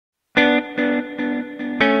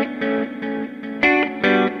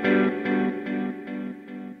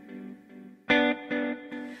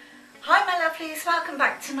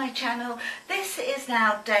to my channel. This is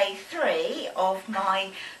now day 3 of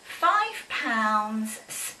my £5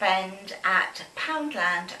 spend at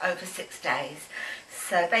Poundland over 6 days.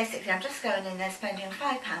 So basically I'm just going in there spending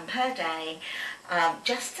 £5 per day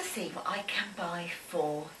just to see what I can buy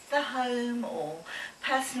for the home or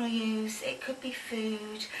personal use. It could be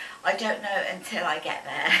food, I don't know until I get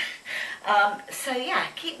there. So yeah,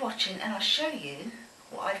 keep watching and I'll show you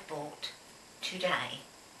what I've bought today.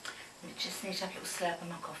 I just need to have a little slurp of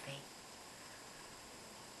my coffee.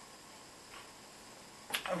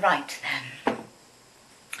 Right then,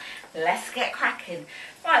 let's get cracking.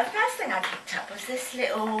 Right, the first thing I picked up was this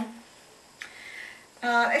little,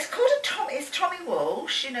 it's called it's Tommy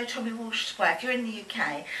Walsh. You know Tommy Walsh, well, if you're in the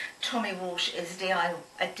UK, Tommy Walsh is a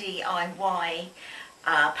DIY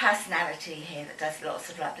personality here that does lots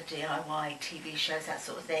of like the DIY TV shows, that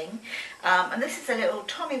sort of thing. And this is a little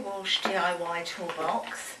Tommy Walsh DIY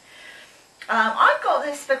toolbox. I got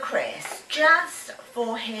this for Chris, just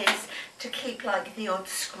for his, to keep like the odd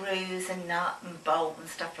screws and nut and bolt and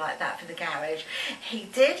stuff like that for the garage. He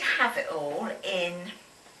did have it all in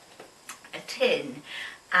a tin,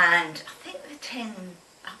 and I think the tin,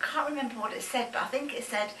 I can't remember what it said, but I think it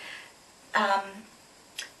said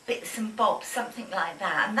bits and bobs, something like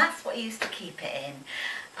that, and that's what he used to keep it in.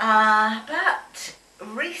 But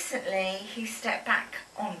recently he stepped back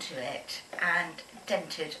onto it and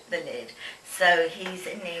dented the lid, so he's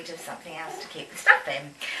in need of something else to keep the stuff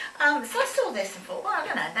in. So I saw this and thought, well, I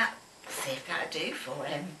don't know, see if that'll do for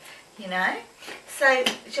him, you know. So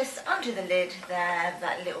just under the lid there,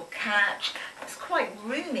 that little catch. It's quite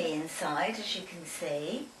roomy inside, as you can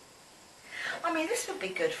see. I mean, this would be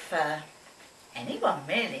good for anyone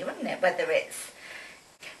really, wouldn't it? Whether it's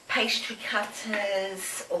pastry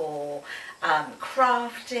cutters or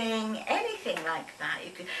crafting, anything like that.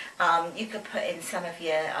 You could put in some of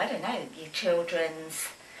your, I don't know, your children's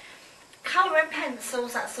colouring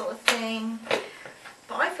pencils, that sort of thing.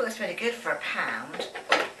 But I thought it was really good for £1.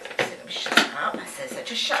 So let me shut it up. So it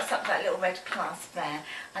just shuts up that little red clasp there.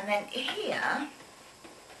 And then here,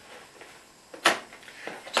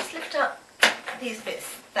 just lift up these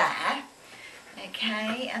bits there.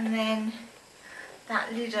 Okay, and then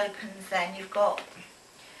that lid opens then. You've got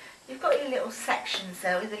your little sections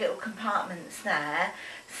there with the little compartments there.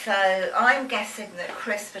 So I'm guessing that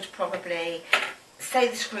Chris would probably, say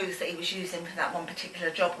the screws that he was using for that one particular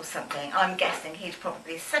job or something, I'm guessing he'd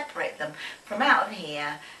probably separate them from out of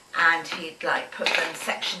here, and he'd like put them,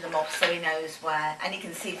 section them off so he knows where, and he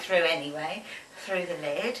can see through anyway, through the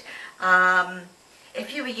lid.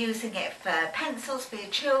 If you were using it for pencils for your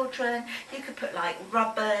children, you could put like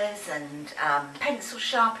rubbers and pencil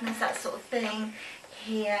sharpeners, that sort of thing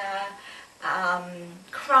here.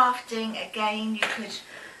 Crafting, again, you could,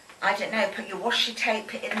 I don't know, put your washi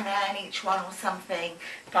tape in there in each one or something.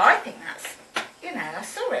 But I think that's, you know, I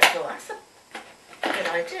saw it, thought that's a good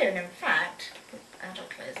idea. And in fact, how do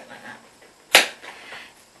I close it like that?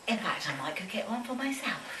 In fact, I might go get one for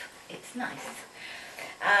myself. It's nice.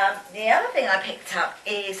 The other thing I picked up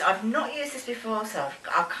is, I've not used this before, so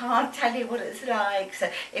I can't tell you what it's like. So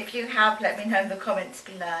if you have, let me know in the comments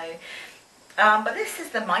below. But this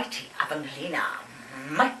is the Mighty Oven Cleaner.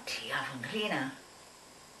 Mighty Oven Cleaner.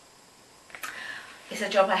 It's a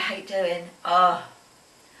job I hate doing. Oh,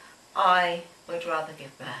 I would rather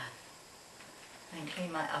give birth than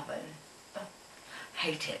clean my oven. Oh,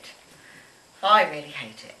 hate it. I really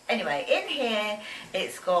hate it. Anyway, in here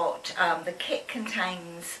it's got, the kit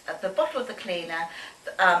contains the bottle of the cleaner,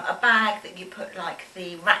 a bag that you put like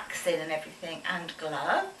the racks in and everything, and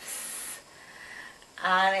gloves.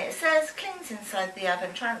 And it says cleans inside the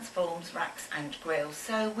oven, transforms racks and grills.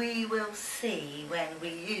 So we will see when we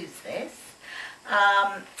use this.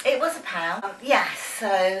 It was £1. Yeah,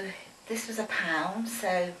 so this was £1.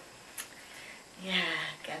 So yeah,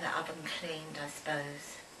 get that oven cleaned, I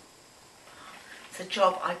suppose. It's a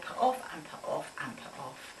job I put off and put off and put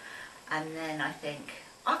off, and then I think,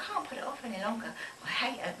 I can't put it off any longer. I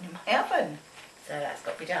hate opening my oven, so that's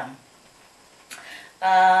got to be done.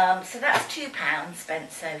 So that's £2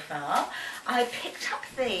 spent so far. I picked up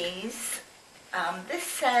these. This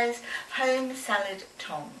says home salad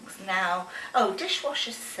tongs. Now, oh,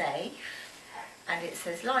 dishwasher safe, and it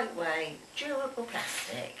says lightweight, durable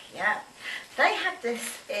plastic. Yeah, they had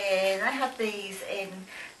this in. I had these in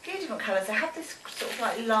a few different colours. I had this sort of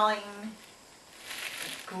like lime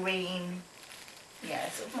green. Yeah,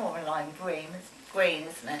 sort of more a lime green. It's green,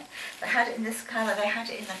 isn't it? They had it in this colour. They had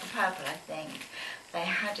it in like a purple, I think. They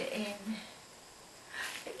had it in,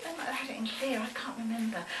 I think they might have had it in clear, I can't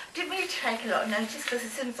remember. I didn't really take a lot of notice because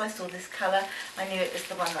as soon as I saw this colour, I knew it was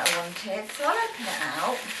the one that I wanted. So I'll open it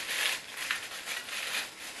out.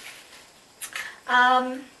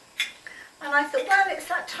 And I thought, well, it's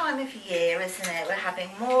that time of year, isn't it? We're having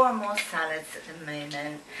more and more salads at the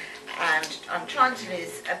moment, and I'm trying to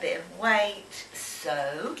lose a bit of weight,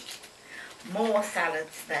 so more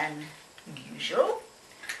salads than usual.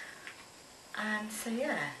 And so,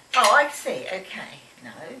 yeah. Oh, I see. Okay.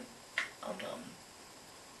 No. Hold on.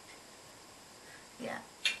 Yeah.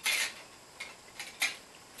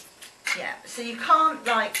 Yeah, so you can't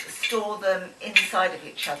like store them inside of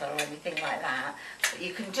each other or anything like that, but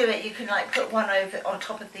you can do it, you can like put one over on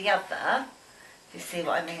top of the other, if you see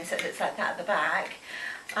what I mean, so it looks like that at the back.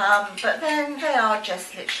 But then they are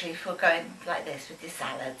just literally for going like this with your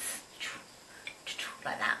salads,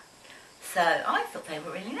 like that. So I thought they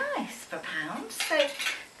were really nice for £1, so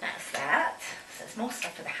that's that. So there's more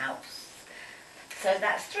stuff for the house. So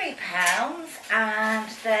that's £3, and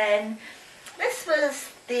then this was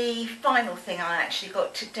the final thing I actually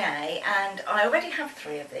got today, and I already have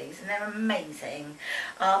 3 of these and they're amazing.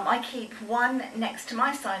 I keep one next to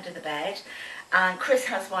my side of the bed, and Chris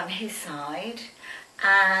has one his side,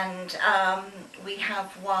 and we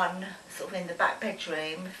have one sort of in the back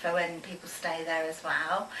bedroom for when people stay there as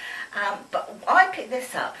well. But I picked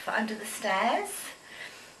this up for under the stairs,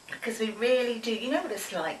 because we really do, you know what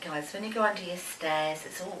it's like, guys, when you go under your stairs,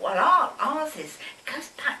 it's all, well, ours is, it goes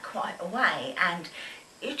back quite a way, and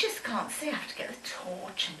you just can't see. I have to get the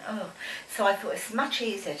torch, and oh, so I thought it's much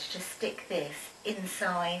easier to just stick this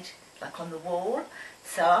inside, like on the wall.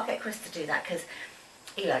 So I'll get Chris to do that, because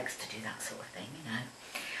he likes to do that sort of thing, you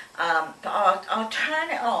know. But I'll turn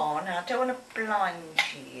it on. I don't want to blind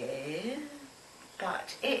you,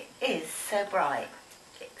 but it is so bright.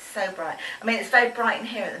 It's so bright. I mean, it's very bright in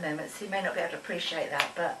here at the moment, so you may not be able to appreciate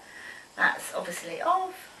that, but that's obviously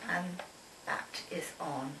off and that is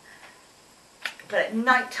on. But at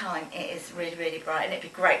night time it is really, really bright, and it'd be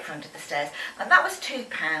great for under the stairs. And that was £2.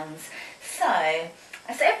 So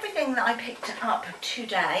that's everything that I picked up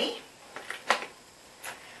today.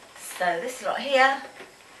 So this lot here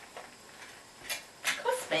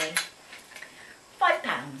cost me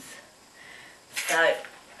 £5. So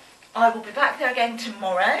I will be back there again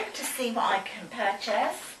tomorrow to see what I can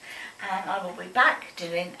purchase, and I will be back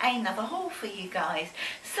doing another haul for you guys.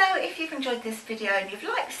 So if you've enjoyed this video and you've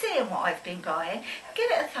liked seeing what I've been buying, give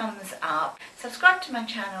it a thumbs up, subscribe to my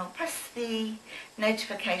channel, press the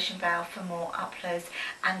notification bell for more uploads,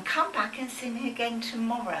 and come back and see me again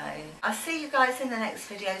tomorrow. I'll see you guys in the next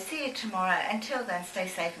video. See you tomorrow. Until then, stay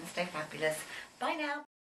safe and stay fabulous. Bye now.